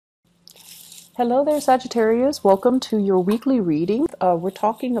Hello there, Sagittarius. Welcome to your weekly reading. We're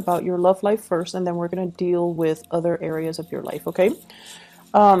talking about your love life first, and then we're going to deal with other areas of your life, okay?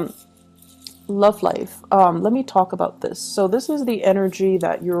 Um, Love life. Let me talk about this. So this is the energy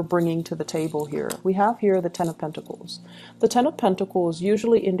that you're bringing to the table here. We have here the Ten of Pentacles. The Ten of Pentacles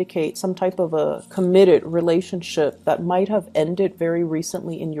usually indicate some type of a committed relationship that might have ended very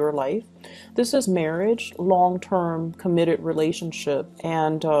recently in your life. This is marriage, long-term committed relationship,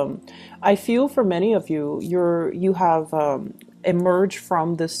 and I feel for many of you, you have emerge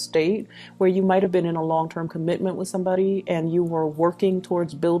from this state where you might have been in a long-term commitment with somebody and you were working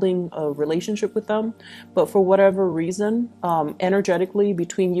towards building a relationship with them, but for whatever reason, energetically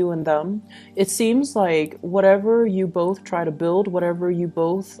between you and them, it seems like whatever you both try to build, whatever you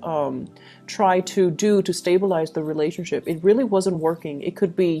both try to do to stabilize the relationship, it really wasn't working. It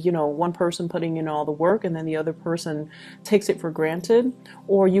could be, one person putting in all the work and then the other person takes it for granted,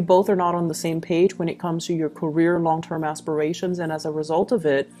 or you both are not on the same page when it comes to your career long-term aspirations, and as a result of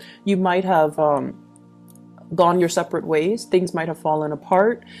it, you might have gone your separate ways. Things might have fallen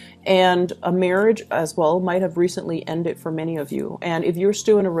apart, and a marriage as well might have recently ended for many of you. And if you're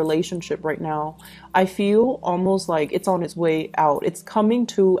still in a relationship right now, I feel almost like it's on its way out. It's coming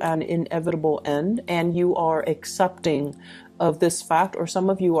to an inevitable end, and you are accepting of this fact, or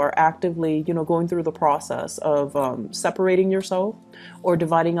some of you are actively, going through the process of separating yourself or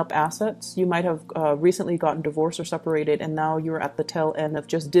dividing up assets. You might have recently gotten divorced or separated, and now you're at the tail end of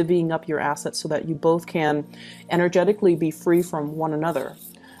just divvying up your assets so that you both can energetically be free from one another.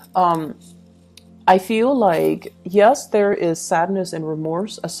 I feel like, yes, there is sadness and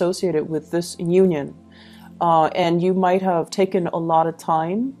remorse associated with this union. And you might have taken a lot of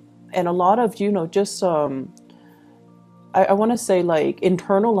time and a lot of, just I want to say, like,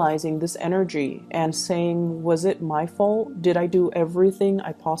 internalizing this energy and saying, was it my fault? Did I do everything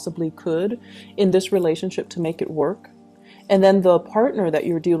I possibly could in this relationship to make it work? And then the partner that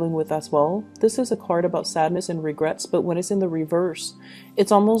you're dealing with as well, this is a card about sadness and regrets, but when it's in the reverse,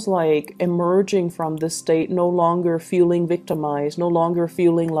 it's almost like emerging from this state, no longer feeling victimized, no longer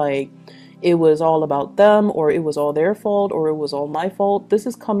feeling like it was all about them, or it was all their fault, or it was all my fault. This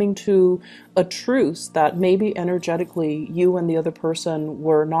is coming to a truce that maybe energetically you and the other person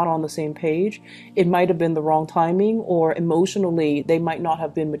were not on the same page. It might have been the wrong timing, or emotionally they might not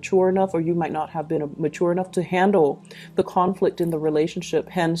have been mature enough, or you might not have been mature enough to handle the conflict in the relationship,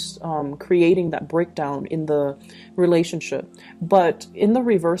 hence creating that breakdown in the relationship. But in the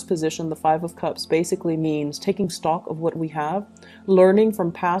reverse position, the Five of Cups basically means taking stock of what we have, learning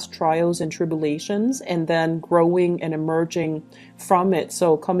from past trials and tribulations, and then growing and emerging from it.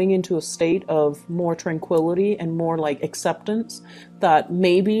 So coming into a state of more tranquility and more like acceptance that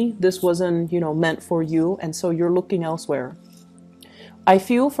maybe this wasn't, meant for you, and so you're looking elsewhere. I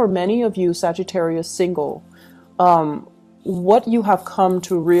feel for many of you Sagittarius single, what you have come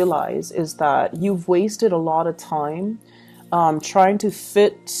to realize is that you've wasted a lot of time trying to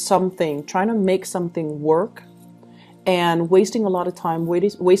fit something, trying to make something work, and wasting a lot of time,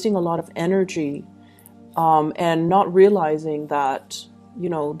 wasting a lot of energy, and not realizing that,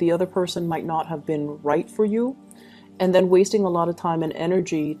 the other person might not have been right for you, and then wasting a lot of time and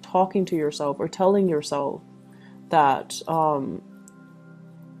energy talking to yourself or telling yourself that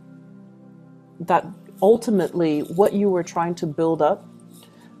that ultimately what you were trying to build up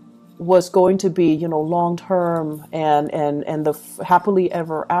was going to be, long term and the happily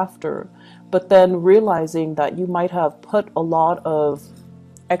ever after. But then realizing that you might have put a lot of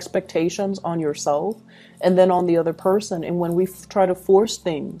expectations on yourself and then on the other person. And when we try to force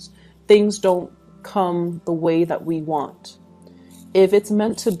things, things don't come the way that we want. If it's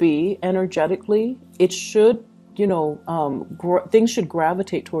meant to be energetically, it should, things should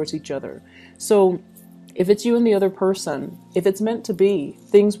gravitate towards each other. So if it's you and the other person, if it's meant to be,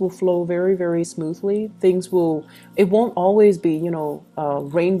 things will flow very, very smoothly. It won't always be,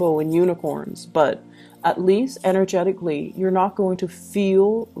 rainbow and unicorns, but at least energetically, you're not going to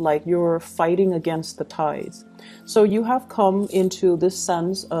feel like you're fighting against the tides. So you have come into this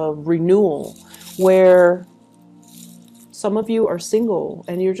sense of renewal where some of you are single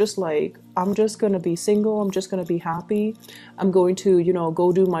and you're just like, I'm just going to be single. I'm just going to be happy. I'm going to,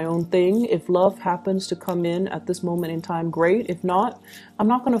 go do my own thing. If love happens to come in at this moment in time, great. If not, I'm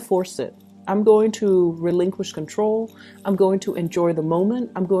not going to force it. I'm going to relinquish control. I'm going to enjoy the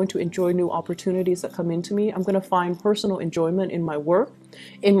moment. I'm going to enjoy new opportunities that come into me. I'm going to find personal enjoyment in my work,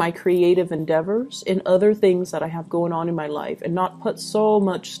 in my creative endeavors, in other things that I have going on in my life, and not put so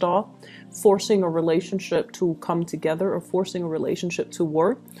much stock forcing a relationship to come together or forcing a relationship to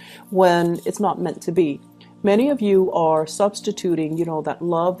work when it's not meant to be. Many of you are substituting, that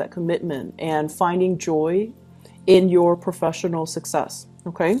love, that commitment, and finding joy in your professional success.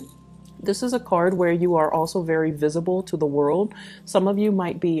 Okay. This is a card where you are also very visible to the world. Some of you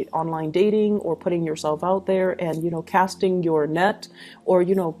might be online dating or putting yourself out there and, casting your net, or,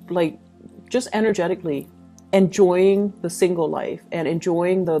 like just energetically enjoying the single life and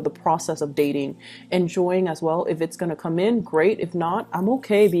enjoying the process of dating, enjoying as well. If it's going to come in, great. If not, I'm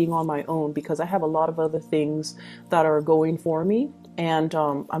okay being on my own because I have a lot of other things that are going for me, and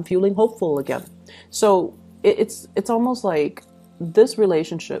I'm feeling hopeful again. So it's almost like this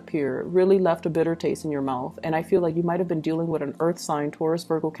relationship here really left a bitter taste in your mouth, and I feel like you might have been dealing with an earth sign, Taurus,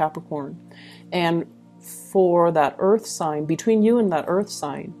 Virgo, Capricorn. And for that earth sign, between you and that earth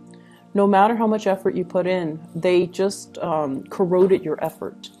sign, no matter how much effort you put in, they just corroded your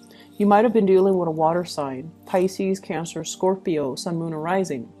effort. You might have been dealing with a water sign, Pisces, Cancer, Scorpio, Sun, Moon, or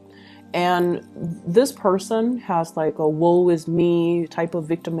Rising. And this person has like a woe is me type of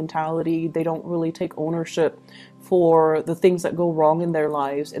victim mentality. They don't really take ownership for the things that go wrong in their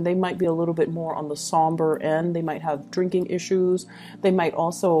lives. And they might be a little bit more on the somber end. They might have drinking issues. They might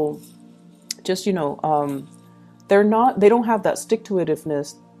also just, they don't have that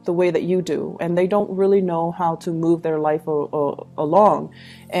stick-to-itiveness the way that you do, and they don't really know how to move their life along.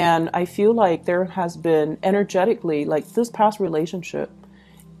 And I feel like there has been energetically, like this past relationship,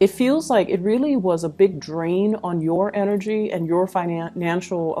 it feels like it really was a big drain on your energy and your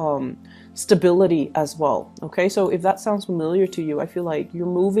financial stability as well. Okay, so if that sounds familiar to you, I feel like you're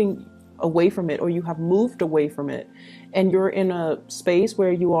moving away from it, or you have moved away from it, and you're in a space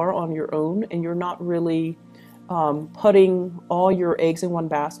where you are on your own and you're not really putting all your eggs in one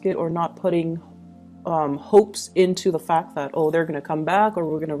basket, or not putting hopes into the fact that, oh, they're going to come back or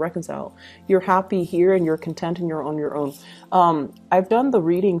we're going to reconcile. You're happy here and you're content and you're on your own. I've done the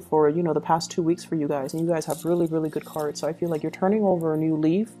reading for, the past 2 weeks for you guys, and you guys have really, really good cards. So I feel like you're turning over a new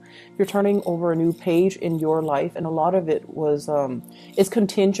leaf. You're turning over a new page in your life. And a lot of it was, is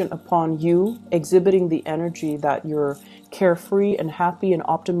contingent upon you exhibiting the energy that you're carefree and happy and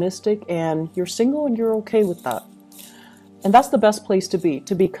optimistic, and you're single and you're okay with that. And that's the best place to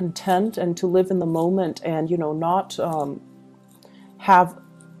be content and to live in the moment, and, not have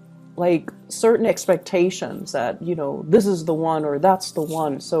like certain expectations that, this is the one or that's the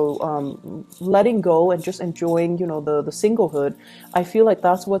one. So letting go and just enjoying, the singlehood, I feel like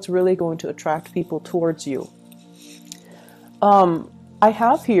that's what's really going to attract people towards you. I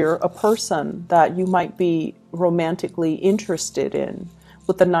have here a person that you might be romantically interested in,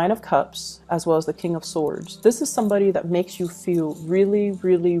 with the Nine of Cups as well as the King of Swords. This is somebody that makes you feel really,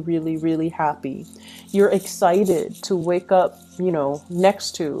 really, really, really happy. You're excited to wake up,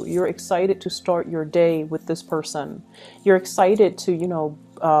 next to. You're excited to start your day with this person. You're excited to,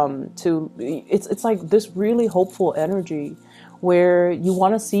 it's like this really hopeful energy where you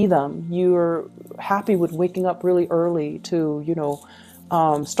want to see them. You're happy with waking up really early to,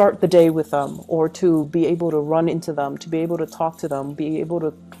 start the day with them, or to be able to run into them, to be able to talk to them, be able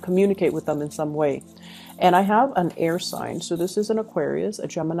to communicate with them in some way. And I have an air sign. So this is an Aquarius, a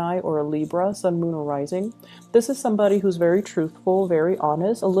Gemini, or a Libra, Sun, Moon, or Rising. This is somebody who's very truthful, very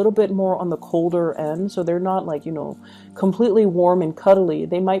honest, a little bit more on the colder end. So they're not like, completely warm and cuddly.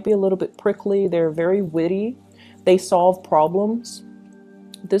 They might be a little bit prickly. They're very witty. They solve problems.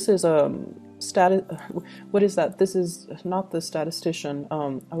 This is what is that? This is not the statistician.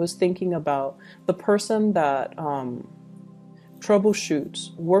 I was thinking about the person that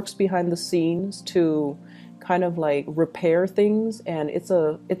troubleshoots, works behind the scenes to kind of like repair things, and it's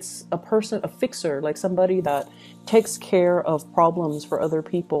a person, a fixer, like somebody that takes care of problems for other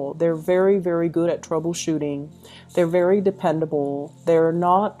people. They're very, very good at troubleshooting. They're very dependable. They're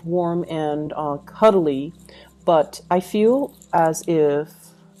not warm and cuddly, but I feel as if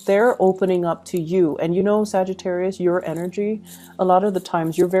they're opening up to you. And Sagittarius, your energy, a lot of the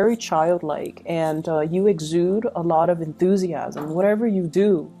times you're very childlike, and you exude a lot of enthusiasm. Whatever you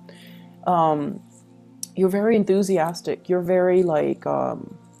do, you're very enthusiastic. You're very like,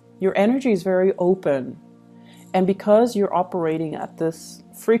 your energy is very open. And because you're operating at this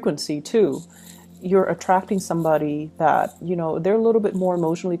frequency too, you're attracting somebody that, they're a little bit more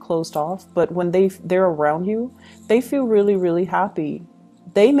emotionally closed off, but when they're around you, they feel really, really happy.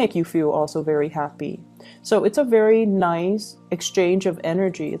 They make you feel also very happy. So it's a very nice exchange of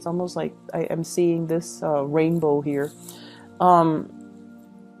energy. It's almost like I am seeing this rainbow here.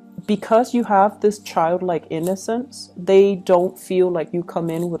 Because you have this childlike innocence, they don't feel like you come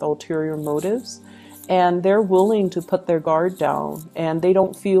in with ulterior motives, and they're willing to put their guard down, and they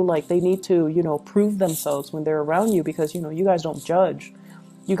don't feel like they need to, prove themselves when they're around you, because, you guys don't judge.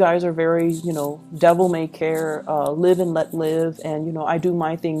 you guys are very, you know, devil may care, live and let live, and, you know, I do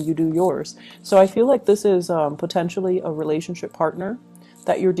my thing, you do yours. So I feel like this is potentially a relationship partner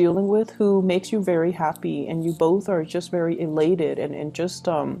that you're dealing with who makes you very happy, and you both are just very elated, and just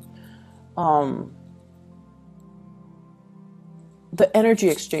the energy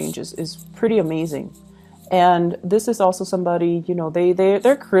exchange is pretty amazing. And this is also somebody, you know,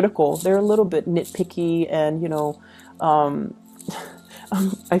 they're critical, they're a little bit nitpicky, and, you know,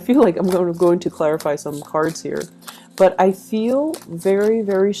 I feel like I'm going to clarify some cards here, but I feel very,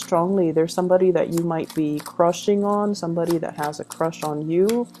 very strongly there's somebody that you might be crushing on, somebody that has a crush on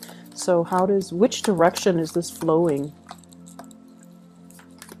you. So which direction is this flowing?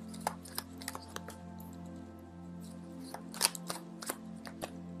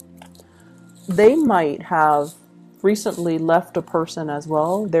 They might have recently left a person as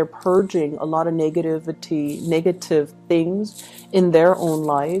well. They're purging a lot of negative things in their own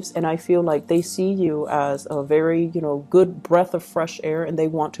lives, and I feel like they see you as a very, you know, good breath of fresh air, and they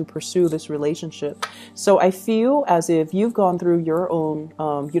want to pursue this relationship. So I feel as if you've gone through your own,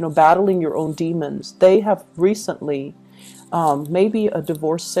 you know, battling your own demons. They have recently maybe a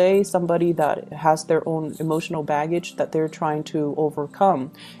divorcee, somebody that has their own emotional baggage that they're trying to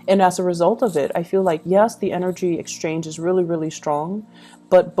overcome. And as a result of it, I feel like, yes, the energy exchange is really, really strong,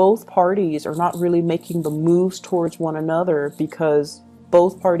 but both parties are not really making the moves towards one another because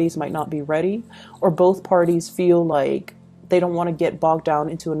both parties might not be ready, or both parties feel like they don't want to get bogged down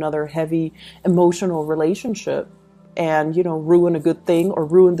into another heavy emotional relationship and, you know, ruin a good thing or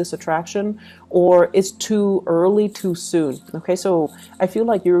ruin this attraction, or it's too early, too soon. Okay, so I feel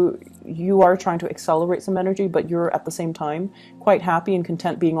like you are trying to accelerate some energy, but you're at the same time quite happy and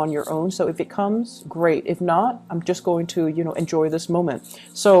content being on your own. So if it comes, great. If not, I'm just going to, you know, enjoy this moment.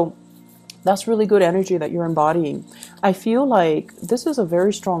 So that's really good energy that you're embodying. I feel like this is a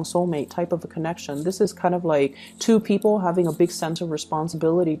very strong soulmate type of a connection. This is kind of like two people having a big sense of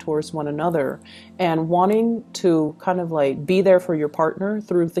responsibility towards one another and wanting to kind of like be there for your partner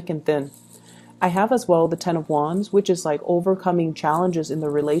through thick and thin. I have as well the Ten of Wands, which is like overcoming challenges in the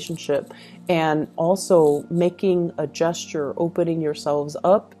relationship and also making a gesture, opening yourselves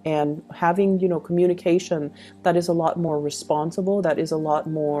up and having, you know, communication that is a lot more responsible, that is a lot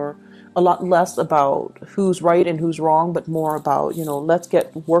less about who's right and who's wrong, but more about, you know, let's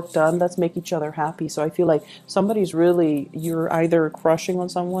get work done, let's make each other happy. So I feel like somebody's really, you're either crushing on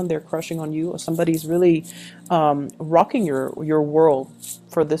someone, they're crushing on you, or somebody's really rocking your world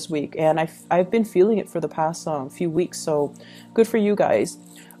for this week. And I've been feeling it for the past few weeks, so good for you guys.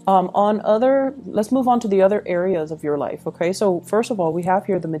 Let's move on to the other areas of your life. Okay, so first of all, we have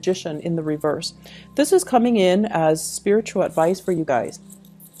here the Magician in the reverse. This is coming in as spiritual advice for you guys.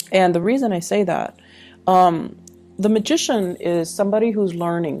 And the reason I say that, the Magician is somebody who's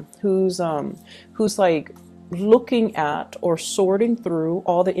learning, who's like looking at or sorting through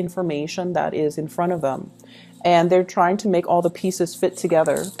all the information that is in front of them. And they're trying to make all the pieces fit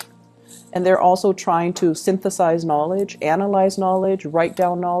together. And they're also trying to synthesize knowledge, analyze knowledge, write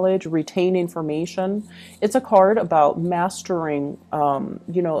down knowledge, retain information. It's a card about mastering,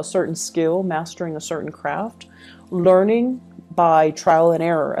 you know, a certain skill, mastering a certain craft, learning by trial and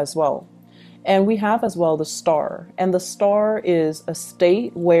error as well. And we have as well the Star. And the Star is a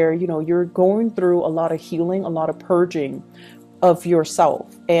state where, you know, you're going through a lot of healing, a lot of purging of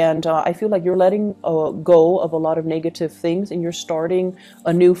yourself. And I feel like you're letting go of a lot of negative things, and you're starting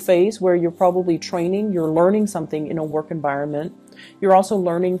a new phase where you're probably training, you're learning something in a work environment. You're also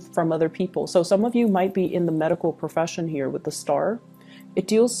learning from other people. So some of you might be in the medical profession here with the Star. It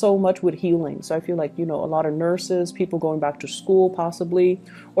deals so much with healing. So I feel like, you know, a lot of nurses, people going back to school possibly,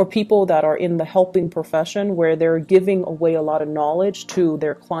 or people that are in the helping profession where they're giving away a lot of knowledge to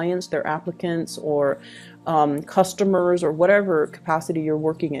their clients, their applicants, or customers, or whatever capacity you're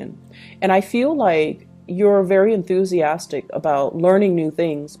working in. And I feel like you're very enthusiastic about learning new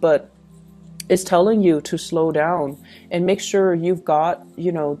things, but it's telling you to slow down and make sure you've got,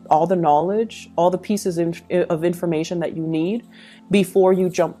 you know, all the knowledge, all the pieces of information that you need before you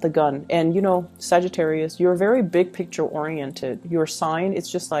jump the gun. And, you know, Sagittarius, you're very big picture oriented. Your sign,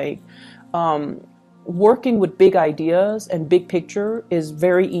 it's just like working with big ideas and big picture is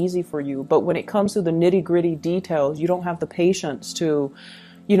very easy for you. But when it comes to the nitty gritty details, you don't have the patience to,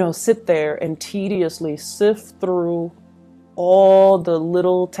 you know, sit there and tediously sift through all the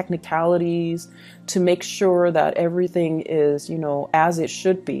little technicalities to make sure that everything is, you know, as it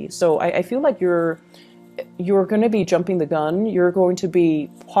should be. So I feel like you're you're going to be jumping the gun. You're going to be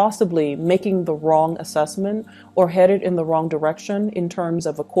possibly making the wrong assessment or headed in the wrong direction in terms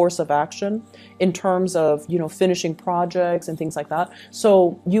of a course of action, in terms of, finishing projects and things like that.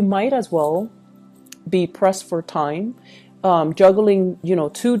 So you might as well be pressed for time, juggling,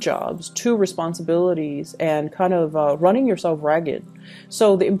 two jobs, two responsibilities, and kind of running yourself ragged.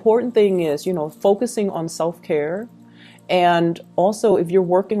 So the important thing is, focusing on self-care. And also, if you're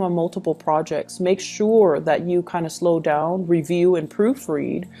working on multiple projects, make sure that you kind of slow down, review, and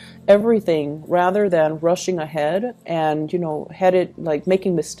proofread everything rather than rushing ahead and, headed like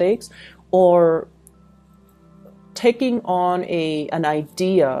making mistakes or taking on an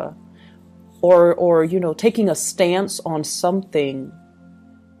idea or taking a stance on something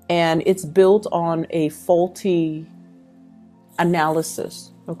and it's built on a faulty analysis.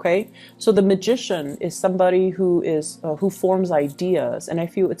 Okay, so the magician is somebody who forms ideas, and I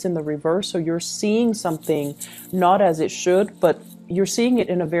feel it's in the reverse. So you're seeing something not as it should, but you're seeing it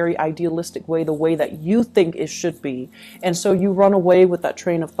in a very idealistic way, the way that you think it should be. And so you run away with that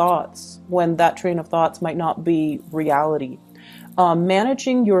train of thoughts when that train of thoughts might not be reality.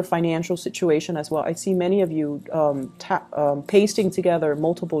 Managing your financial situation as well. I see many of you pasting together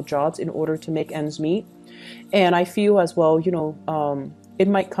multiple jobs in order to make ends meet. And I feel as well, it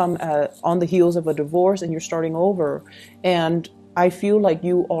might come on the heels of a divorce and you're starting over. And I feel like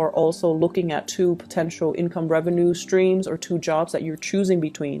you are also looking at two potential income revenue streams or two jobs that you're choosing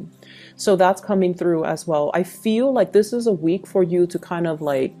between. So that's coming through as well. I feel like this is a week for you to kind of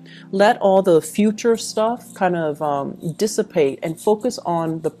like let all the future stuff kind of dissipate and focus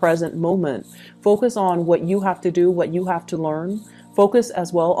on the present moment. Focus on what you have to do, what you have to learn. Focus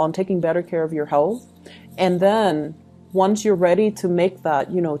as well on taking better care of your health. And then once you're ready to make that,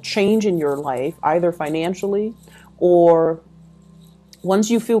 change in your life, either financially or once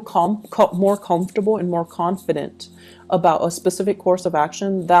you feel more comfortable and more confident about a specific course of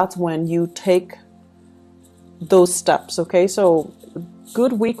action, that's when you take those steps. Okay, so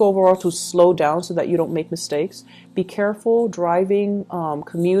good week overall to slow down so that you don't make mistakes. Be careful driving,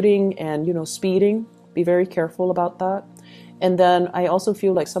 commuting, and speeding. Be very careful about that. And then I also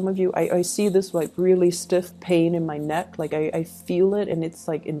feel like some of you, I see this like really stiff pain in my neck. Like I feel it and it's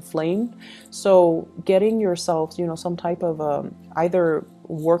like inflamed. So getting yourself, some type of either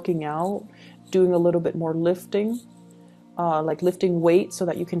working out, doing a little bit more lifting, like lifting weight so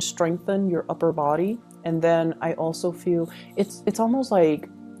that you can strengthen your upper body. And then I also feel it's almost like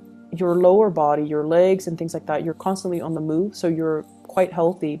your lower body, your legs and things like that, you're constantly on the move. So you're quite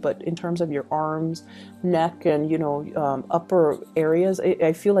healthy, but in terms of your arms, neck, and upper areas,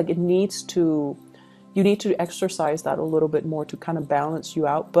 I feel like you need to exercise that a little bit more to kind of balance you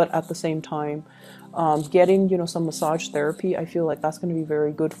out. But at the same time, getting some massage therapy, I feel like that's going to be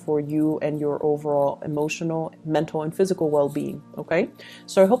very good for you and your overall emotional, mental, and physical well-being. Okay,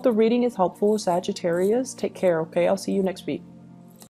 so I hope the reading is helpful, Sagittarius. Take care. Okay, I'll see you next week.